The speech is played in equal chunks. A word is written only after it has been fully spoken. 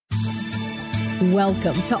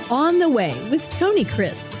Welcome to On the Way with Tony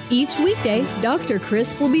Crisp. Each weekday, Dr.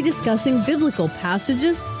 Crisp will be discussing biblical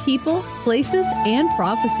passages, people, places, and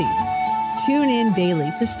prophecies. Tune in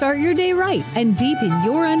daily to start your day right and deepen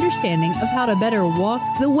your understanding of how to better walk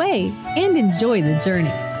the way and enjoy the journey.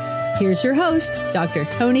 Here's your host, Dr.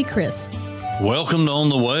 Tony Crisp. Welcome to On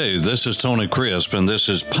the Way. This is Tony Crisp, and this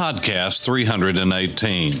is podcast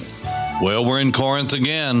 318. Well, we're in Corinth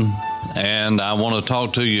again, and I want to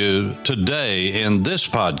talk to you today in this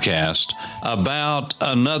podcast about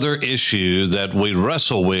another issue that we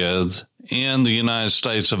wrestle with in the United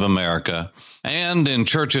States of America and in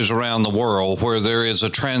churches around the world where there is a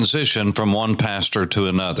transition from one pastor to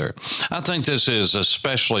another. I think this is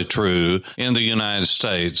especially true in the United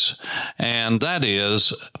States, and that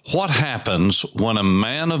is what happens when a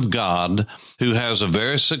man of God who has a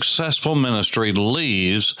very successful ministry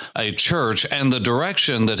leaves a church and the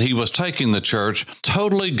direction that he was taking the church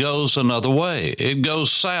totally goes another way. It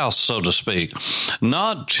goes south, so to speak.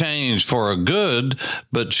 Not change for a good,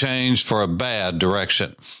 but change for a bad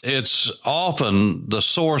direction. It's often the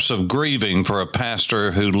source of grieving for a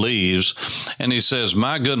pastor who leaves, and he says,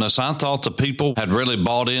 my goodness, I thought the people had really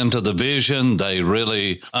bought into the vision. They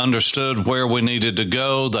really understood where we needed to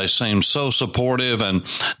go. They seemed so supportive, and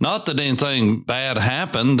not that anything bad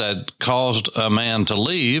happened that caused a man to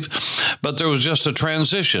leave, but there was just a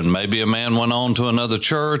transition. Maybe a man went on to another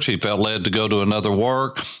church. He felt led to go to another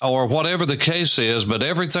work, or whatever the case is, but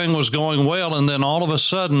everything was going well, and then all of a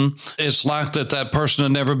sudden, it's like that person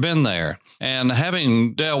had never been there. And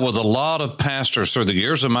having dealt with a lot of pastors through the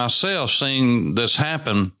years and myself seeing this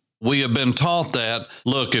happen, we have been taught that,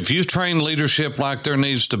 look, if you train leadership like there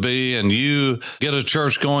needs to be and you get a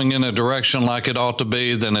church going in a direction like it ought to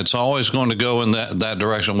be, then it's always going to go in that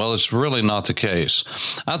direction. Well, it's really not the case.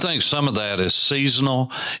 I think some of that is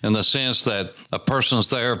seasonal in the sense that a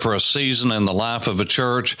person's there for a season in the life of a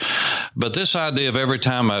church. But this idea of every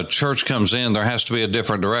time a church comes in, there has to be a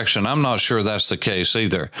different direction, I'm not sure that's the case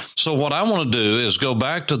either. So what I want to do is go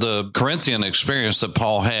back to the Corinthian experience that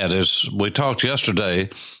Paul had. As we talked yesterday,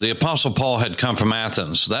 the Apostle Paul had come from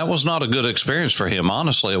Athens. That was not a good experience for him.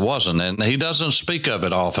 Honestly, it wasn't. And he doesn't speak of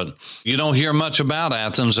it often. You don't hear much about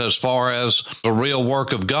Athens as far as the real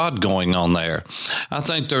work of God going on there. I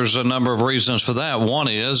think there's a number of reasons for that. One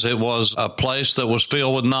is it was a place that was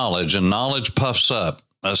filled with knowledge, and knowledge puffs up,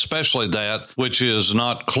 especially that which is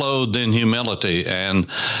not clothed in humility. And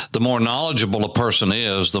the more knowledgeable a person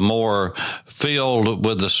is, the more filled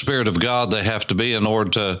with the Spirit of God they have to be in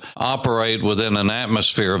order to operate within an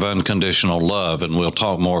atmosphere of unconditional love. And we'll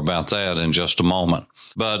talk more about that in just a moment.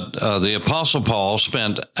 But the Apostle Paul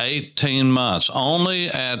spent 18 months. Only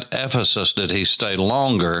at Ephesus did he stay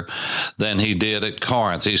longer than he did at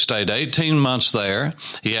Corinth. He stayed 18 months there.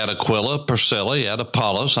 He had Aquila, Priscilla, he had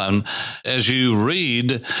Apollos. And as you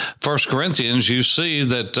read 1 Corinthians, you see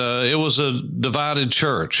that it was a divided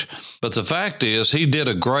church. But the fact is, he did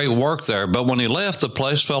a great work there. But when he left, the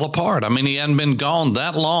place fell apart. I mean, he hadn't been gone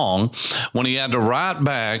that long when he had to write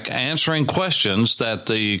back answering questions that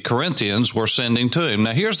the Corinthians were sending to him.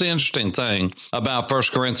 Now, here's the interesting thing about 1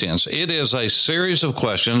 Corinthians. It is a series of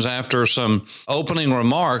questions. After some opening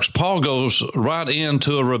remarks, Paul goes right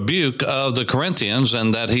into a rebuke of the Corinthians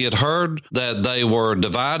and that he had heard that they were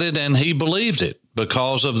divided, and he believed it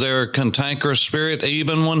because of their cantankerous spirit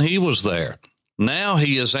even when he was there. Now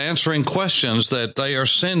he is answering questions that they are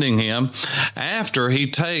sending him after he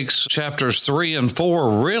takes chapters 3 and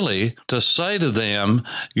 4 really to say to them,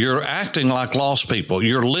 you're acting like lost people.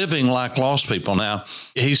 You're living like lost people. Now,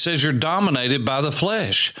 he says you're dominated by the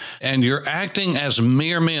flesh and you're acting as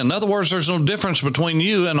mere men. In other words, there's no difference between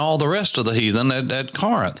you and all the rest of the heathen at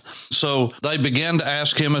Corinth. So they began to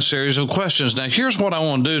ask him a series of questions. Now, here's what I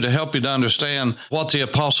want to do to help you to understand what the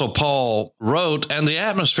Apostle Paul wrote and the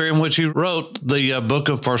atmosphere in which he wrote the book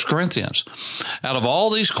of 1 Corinthians. Out of all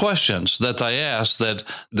these questions that they asked, that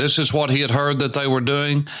this is what he had heard that they were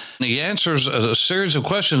doing, he answers a series of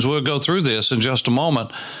questions. We'll go through this in just a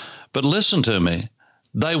moment. But listen to me.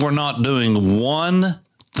 They were not doing one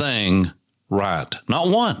thing right. Not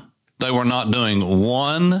one. They were not doing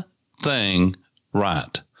one thing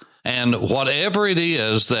right. And whatever it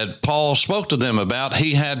is that Paul spoke to them about,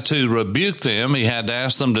 he had to rebuke them. He had to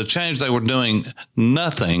ask them to change. They were doing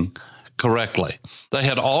nothing correctly. They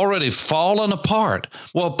had already fallen apart.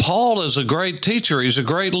 Well, Paul is a great teacher. He's a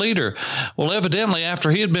great leader. Well, evidently,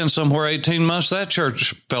 after he had been somewhere 18 months, that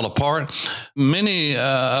church fell apart. Many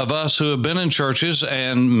of us who have been in churches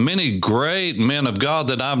and many great men of God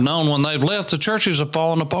that I've known, when they've left, the churches have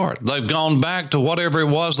fallen apart. They've gone back to whatever it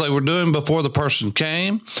was they were doing before the person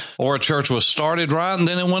came, or a church was started right and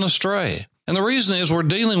then it went astray. And the reason is we're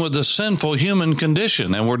dealing with the sinful human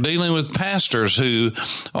condition, and we're dealing with pastors who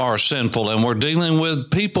are sinful, and we're dealing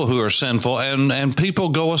with people who are sinful, and people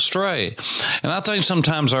go astray. And I think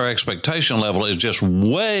sometimes our expectation level is just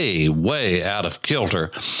way, way out of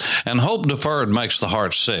kilter, and hope deferred makes the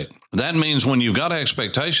heart sick. That means when you've got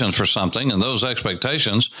expectations for something, and those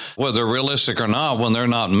expectations, whether realistic or not, when they're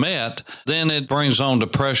not met, then it brings on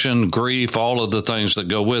depression, grief, all of the things that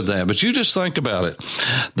go with that. But you just think about it.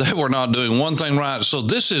 They were not doing one thing right. So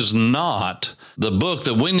this is not the book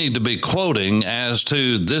that we need to be quoting as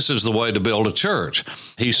to this is the way to build a church.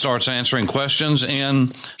 He starts answering questions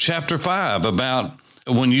in chapter 5 about,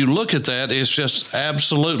 when you look at that, it's just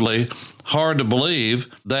absolutely hard to believe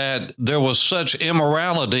that there was such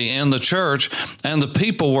immorality in the church, and the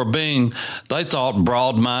people were being, they thought,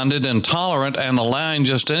 broad-minded and tolerant and allowing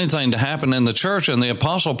just anything to happen in the church. And the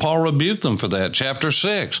Apostle Paul rebuked them for that. Chapter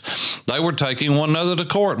 6, they were taking one another to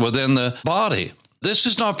court within the body. This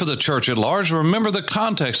is not for the church at large. Remember the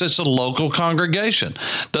context. It's a local congregation.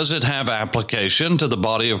 Does it have application to the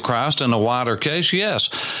body of Christ in a wider case?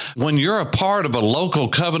 Yes. When you're a part of a local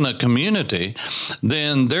covenant community,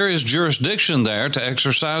 then there is jurisdiction there to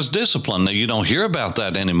exercise discipline. Now, you don't hear about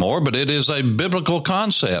that anymore, but it is a biblical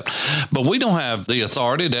concept. But we don't have the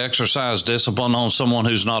authority to exercise discipline on someone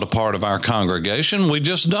who's not a part of our congregation. We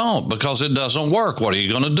just don't, because it doesn't work. What are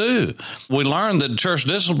you going to do? We learned that church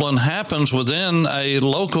discipline happens within a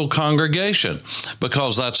local congregation,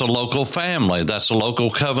 because that's a local family, that's a local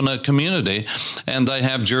covenant community, and they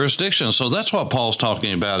have jurisdiction. So that's what Paul's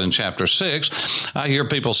talking about in chapter 6. I hear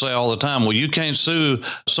people say all the time, well, you can't sue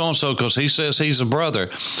so-and-so because he says he's a brother.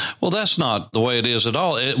 Well, that's not the way it is at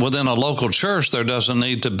all. Within a local church, there doesn't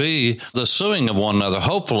need to be the suing of one another.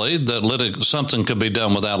 Hopefully, that something could be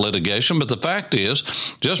done without litigation, but the fact is,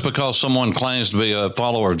 just because someone claims to be a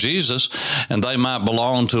follower of Jesus and they might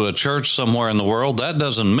belong to a church somewhere in the world, that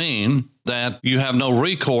doesn't mean that you have no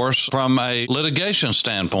recourse from a litigation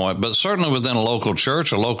standpoint. But certainly within a local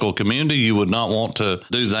church, a local community, you would not want to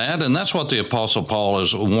do that. And that's what the Apostle Paul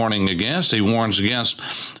is warning against. He warns against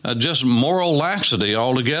just moral laxity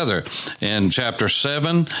altogether. In chapter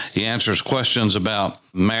 7, he answers questions about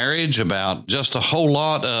marriage, about just a whole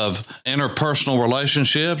lot of interpersonal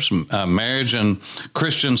relationships, marriage and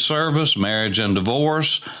Christian service, marriage and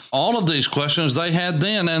divorce. All of these questions they had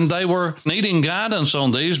then, and they were needing guidance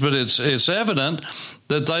on these, but it's evident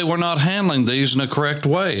that they were not handling these in a correct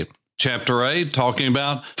way. Chapter 8, talking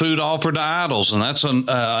about food offered to idols, and that's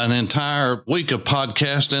an entire week of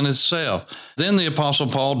podcast in itself. Then the Apostle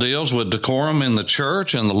Paul deals with decorum in the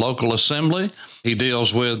church and the local assembly. He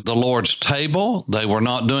deals with the Lord's table. They were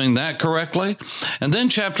not doing that correctly. And then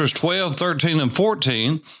chapters 12, 13, and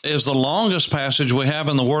 14 is the longest passage we have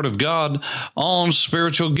in the Word of God on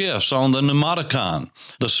spiritual gifts, on the pneumaticon,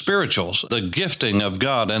 the spirituals, the gifting of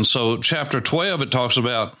God. And so chapter 12, it talks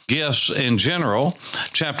about gifts in general.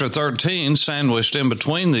 Chapter 13, sandwiched in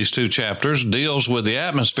between these two chapters, deals with the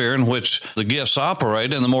atmosphere in which the gifts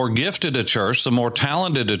operate. And the more gifted a church, the more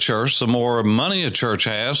talented a church, the more money a church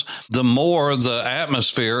has, the more the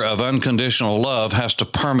atmosphere of unconditional love has to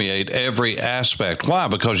permeate every aspect. Why?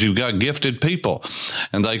 Because you've got gifted people,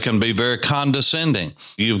 and they can be very condescending.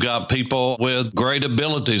 You've got people with great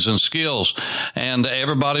abilities and skills, and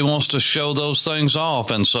everybody wants to show those things off.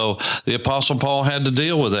 And so the Apostle Paul had to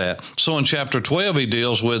deal with that. So in chapter 12, he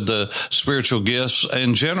deals with the spiritual gifts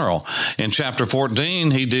in general. In chapter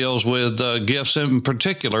 14, he deals with gifts in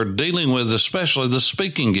particular, dealing with especially the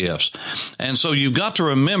speaking gifts. And so you've got to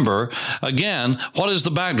remember, again, what is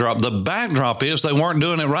the backdrop? The backdrop is they weren't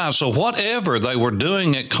doing it right. So whatever they were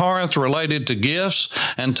doing at Corinth related to gifts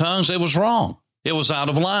and tongues, it was wrong. It was out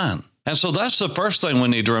of line. And so that's the first thing we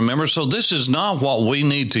need to remember. So this is not what we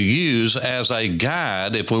need to use as a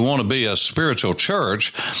guide if we want to be a spiritual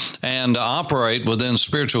church and operate within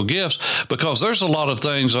spiritual gifts, because there's a lot of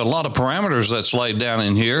things, a lot of parameters that's laid down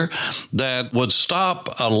in here that would stop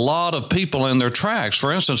a lot of people in their tracks.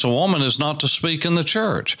 For instance, a woman is not to speak in the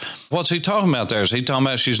church. What's he talking about there? Is he talking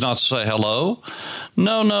about she's not to say hello?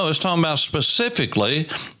 No, it's talking about specifically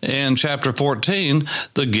in chapter 14,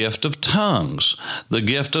 the gift of tongues, the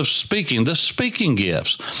gift of speaking, the speaking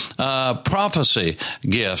gifts, prophecy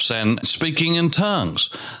gifts, and speaking in tongues.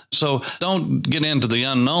 so don't get into the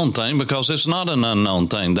unknown thing, because it's not an unknown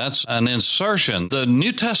thing. That's an insertion. The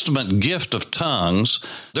New Testament gift of tongues,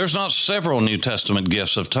 there's not several New Testament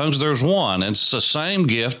gifts of tongues. There's one. It's the same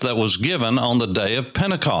gift that was given on the day of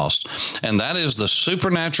Pentecost, and that is the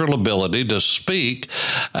supernatural ability to speak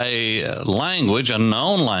a language, a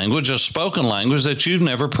known language, a spoken language that you've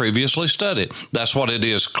never previously studied. That's what it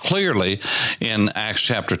is clearly in Acts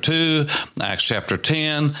chapter 2, Acts chapter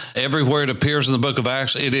 10. Everywhere it appears in the book of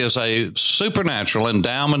Acts, it is a supernatural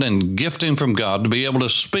endowment and gifting from God to be able to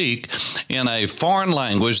speak in a foreign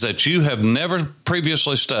language that you have never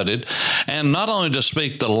previously studied, and not only to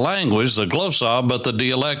speak the language, the glossa, but the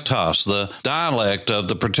dialectos, the dialect of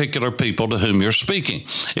the particular people to whom you're speaking.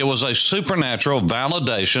 It was a supernatural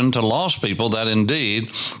validation to lost people that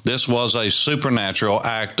indeed this was a supernatural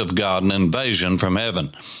act of God, an invasion from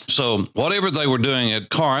heaven. So whatever they were doing at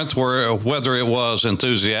Corinth, whether it was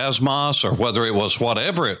enthusiasmos or whether it was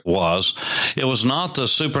whatever it was not the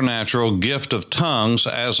supernatural gift of tongues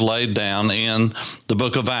as laid down in the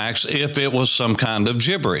book of Acts if it was some kind of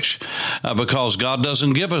gibberish, because God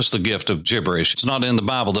doesn't give us the gift of gibberish. It's not in the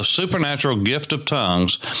Bible. The supernatural gift of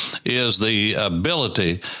tongues is the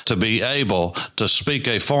ability to be able to speak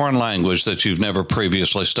a foreign language that you've never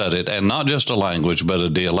previously studied, and not just a language, but a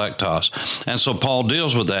dialectos. And so Paul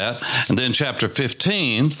deals with that. And then chapter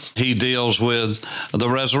 15, he deals with the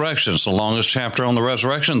resurrection. It's the longest chapter on the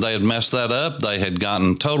resurrection. They had messed that up. They had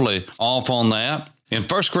gotten totally off on that. In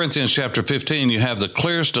 1 Corinthians chapter 15, you have the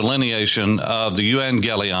clearest delineation of the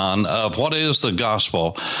euangelion, of what is the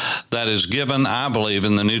gospel that is given, I believe,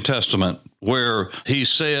 in the New Testament, where he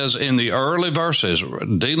says in the early verses,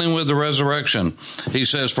 dealing with the resurrection, he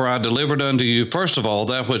says, "For I delivered unto you, first of all,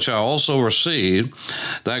 that which I also received,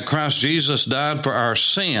 that Christ Jesus died for our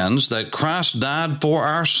sins, that Christ died for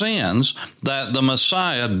our sins, that the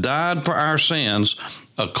Messiah died for our sins,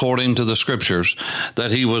 according to the Scriptures,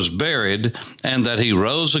 that he was buried, and that he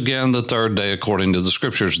rose again the third day according to the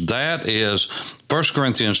Scriptures." That is 1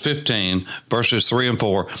 Corinthians 15, verses 3 and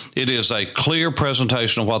 4. It is a clear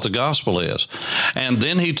presentation of what the gospel is. And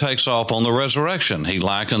then he takes off on the resurrection. He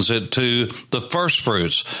likens it to the first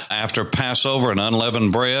fruits. After Passover and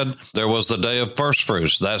unleavened bread, there was the day of first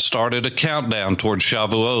fruits. That started a countdown towards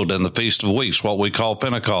Shavuot and the Feast of Weeks, what we call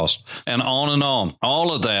Pentecost, and on and on.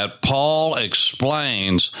 All of that, Paul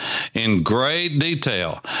explains in great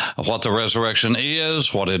detail what the resurrection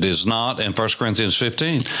is, what it is not in 1 Corinthians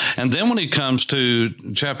 15. And then when he comes to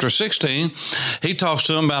chapter 16, he talks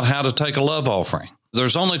to them about how to take a love offering.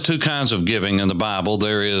 There's only two kinds of giving in the Bible.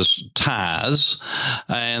 There is tithes,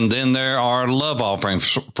 and then there are love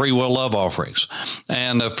offerings, free will love offerings.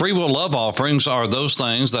 And free will love offerings are those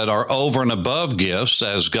things that are over and above gifts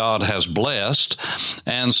as God has blessed.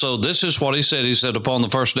 And so this is what he said. He said, upon the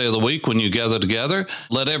first day of the week, when you gather together,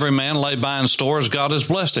 let every man lay by in store as God has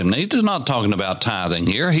blessed him. Now, he's not talking about tithing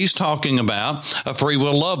here. He's talking about a free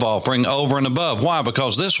will love offering over and above. Why?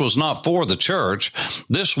 Because this was not for the church.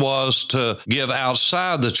 This was to give outside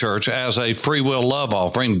the church as a free will love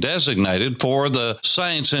offering designated for the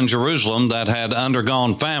saints in Jerusalem that had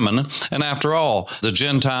undergone famine. And after all, the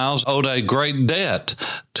Gentiles owed a great debt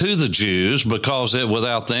to the Jews, because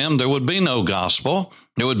without them there would be no gospel.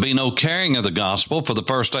 There would be no carrying of the gospel for the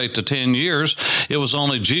first 8 to 10 years. It was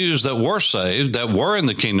only Jews that were saved, that were in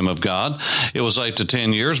the kingdom of God. It was 8 to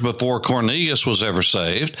 10 years before Cornelius was ever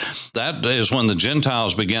saved. That is when the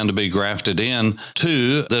Gentiles began to be grafted in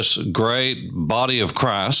to this great body of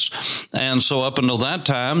Christ. And so up until that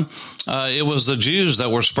time, it was the Jews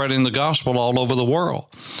that were spreading the gospel all over the world.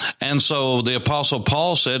 And so the Apostle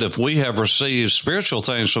Paul said, if we have received spiritual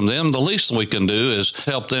things from them, the least we can do is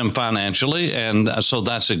help them financially. And so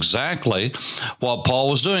that's exactly what Paul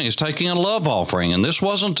was doing. He's taking a love offering. And this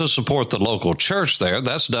wasn't to support the local church there.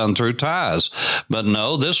 That's done through tithes. But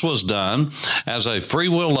no, this was done as a free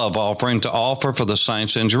will love offering to offer for the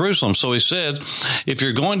saints in Jerusalem. So he said, if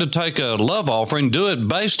you're going to take a love offering, do it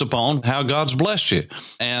based upon how God's blessed you.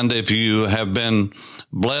 And if you have been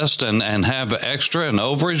blessed and have extra and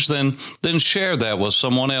overage, then share that with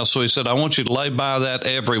someone else. So he said, I want you to lay by that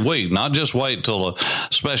every week, not just wait till a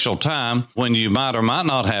special time when you might or might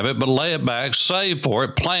not have it, but lay it back, save for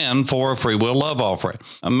it, plan for a free will love offering.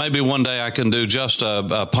 Maybe one day I can do just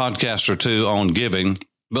a podcast or two on giving.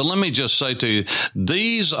 But let me just say to you,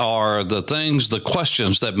 these are the things, the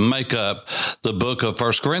questions that make up the book of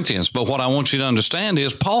 1 Corinthians. But what I want you to understand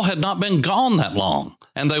is Paul had not been gone that long,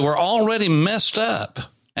 and they were already messed up.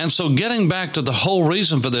 And so getting back to the whole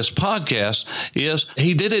reason for this podcast is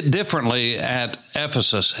he did it differently at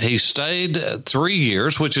Ephesus. He stayed 3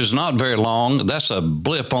 years, which is not very long. That's a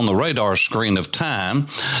blip on the radar screen of time,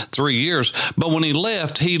 3 years. But when he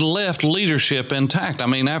left leadership intact. I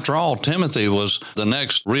mean, after all, Timothy was the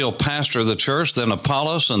next real pastor of the church, then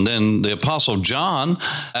Apollos, and then the Apostle John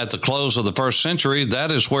at the close of the first century.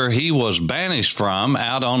 That is where he was banished from,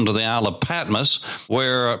 out onto the Isle of Patmos,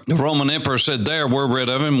 where the Roman emperor said, there, we're rid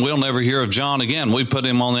of him. We'll never hear of John again. We put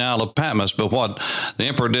him on the Isle of Patmos. But what the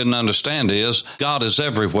emperor didn't understand is God is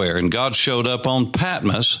everywhere, and God showed up on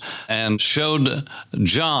Patmos and showed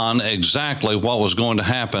John exactly what was going to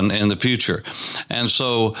happen in the future. And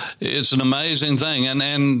so it's an amazing thing.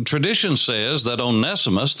 And tradition says that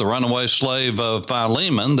Onesimus, the runaway slave of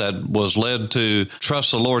Philemon that was led to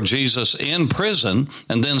trust the Lord Jesus in prison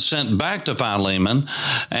and then sent back to Philemon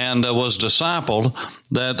and was discipled,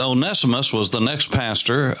 that Onesimus was the next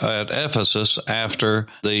pastor at Ephesus after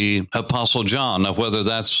the Apostle John. Now, whether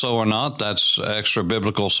that's so or not, that's extra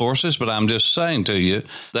biblical sources, but I'm just saying to you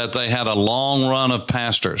that they had a long run of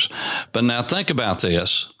pastors. But now think about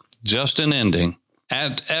this, just in ending.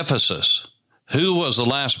 At Ephesus, who was the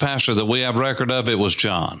last pastor that we have record of? It was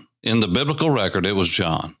John. In the biblical record, it was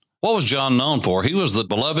John. What was John known for? He was the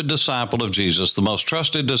beloved disciple of Jesus, the most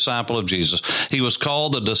trusted disciple of Jesus. He was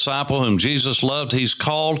called the disciple whom Jesus loved. He's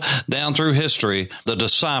called down through history the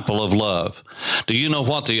disciple of love. Do you know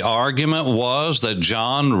what the argument was that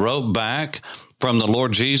John wrote back from the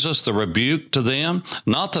Lord Jesus, the rebuke to them?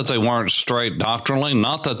 Not that they weren't straight doctrinally,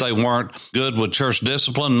 not that they weren't good with church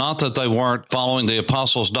discipline, not that they weren't following the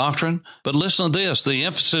apostles' doctrine, but listen to this, the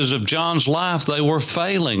emphasis of John's life they were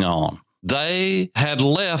failing on. They had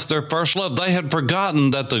left their first love. They had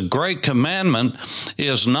forgotten that the great commandment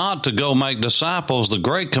is not to go make disciples. The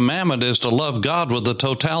great commandment is to love God with the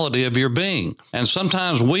totality of your being. And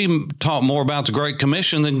sometimes we talk more about the Great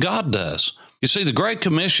Commission than God does. You see, the Great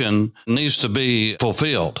Commission needs to be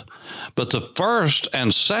fulfilled. But the first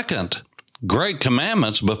and second great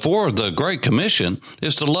commandments before the Great Commission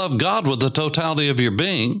is to love God with the totality of your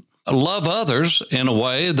being, love others in a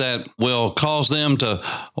way that will cause them to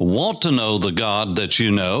want to know the God that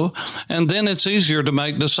you know, and then it's easier to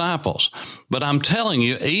make disciples. But I'm telling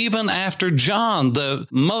you, even after John, the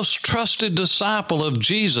most trusted disciple of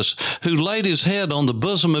Jesus, who laid his head on the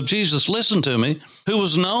bosom of Jesus, listen to me, who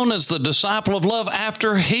was known as the disciple of love,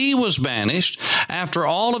 after he was banished, after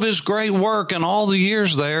all of his great work and all the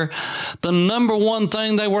years there, the number one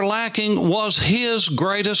thing they were lacking was his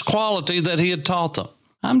greatest quality that he had taught them.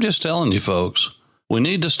 I'm just telling you, folks, we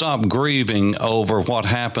need to stop grieving over what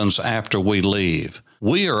happens after we leave.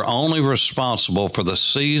 We are only responsible for the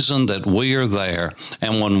season that we are there.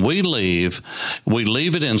 And when we leave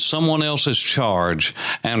it in someone else's charge.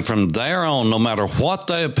 And from there on, no matter what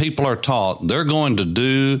people are taught, they're going to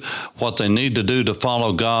do what they need to do to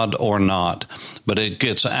follow God or not. But it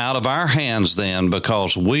gets out of our hands then,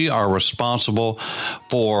 because we are responsible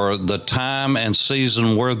for the time and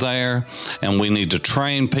season we're there. And we need to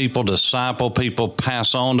train people, disciple people,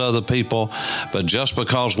 pass on to other people. But just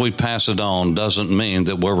because we pass it on doesn't mean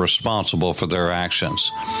that we're responsible for their actions.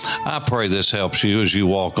 I pray this helps you as you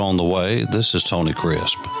walk on the way. This is Tony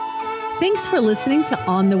Crisp. Thanks for listening to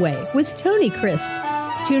On the Way with Tony Crisp.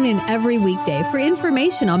 Tune in every weekday for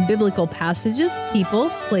information on biblical passages, people,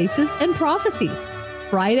 places, and prophecies.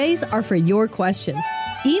 Fridays are for your questions.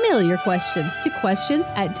 Email your questions to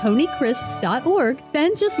questions@tonycrisp.org.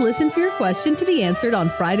 Then just listen for your question to be answered on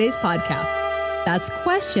Friday's podcast. That's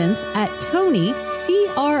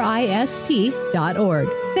questions@tonycrisp.org.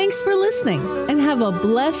 Thanks for listening and have a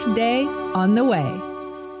blessed day on the way.